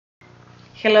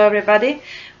Hello everybody,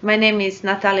 my name is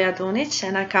Natalija Dunic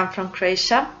and I come from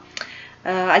Croatia.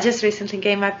 I just recently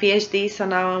gained my PhD, so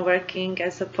now I'm working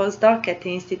as a postdoc at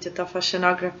the Institute of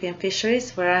Oceanography and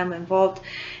Fisheries, where I'm involved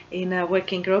in a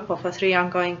working group of 3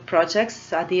 ongoing projects,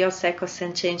 ADIOS, ECOS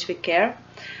and Change with Care.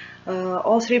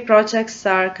 All 3 projects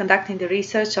are conducting the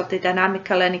research of the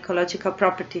dynamical and ecological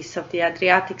properties of the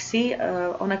Adriatic Sea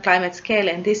on a climate scale,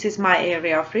 and this is my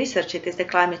area of research. It is the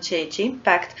climate change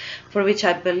impact, for which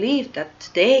I believe that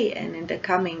today and in the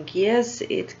coming years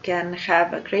it can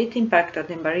have a great impact on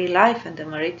the marine life and the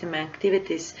maritime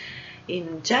activities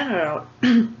in general.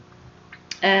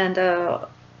 And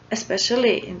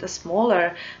especially in the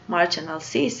smaller marginal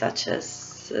seas such as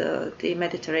the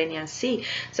Mediterranean Sea.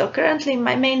 So currently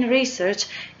my main research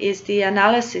is the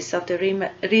analysis of the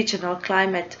regional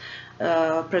climate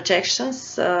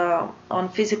projections on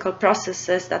physical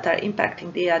processes that are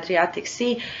impacting the Adriatic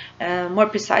Sea. More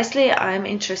precisely, I'm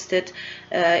interested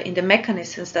in the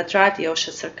mechanisms that drive the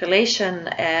ocean circulation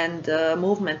and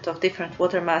movement of different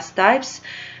water mass types,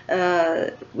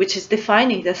 which is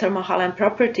defining the thermohaline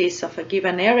properties of a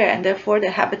given area and therefore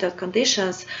the habitat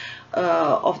conditions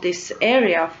of this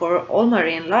area for all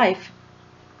marine life.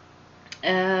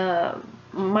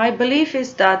 My belief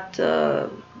is that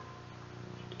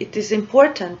it is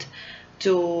important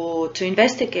to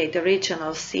investigate the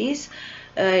regional seas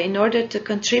in order to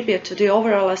contribute to the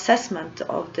overall assessment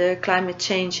of the climate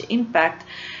change impact.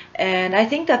 And I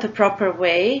think that the proper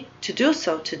way to do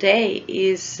so today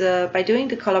is by doing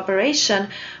the collaboration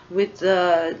with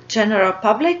the general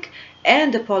public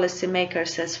and the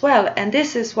policymakers as well. And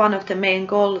this is one of the main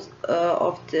goals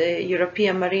of the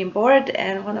European Marine Board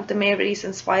and one of the main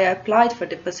reasons why I applied for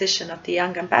the position of the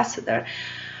Young Ambassador.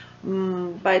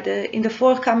 In the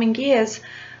forthcoming years,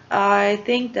 I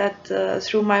think that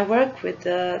through my work with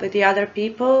the other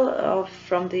people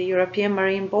from the European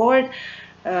Marine Board,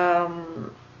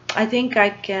 I think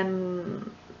I can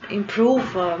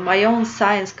improve my own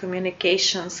science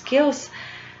communication skills,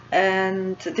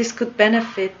 and this could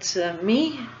benefit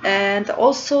me and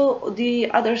also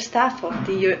the other staff of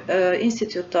the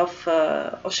Institute of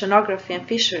Oceanography and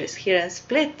Fisheries here in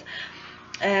Split.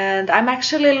 And I'm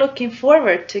actually looking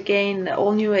forward to gain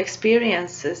all new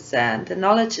experiences and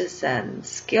knowledges and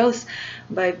skills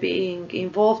by being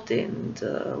involved in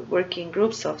the working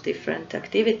groups of different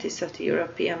activities of the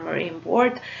European Marine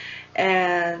Board,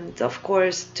 and of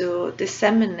course to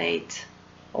disseminate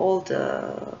all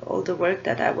the work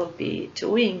that I will be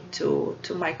doing to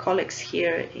my colleagues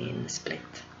here in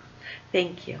Split.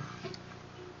 Thank you.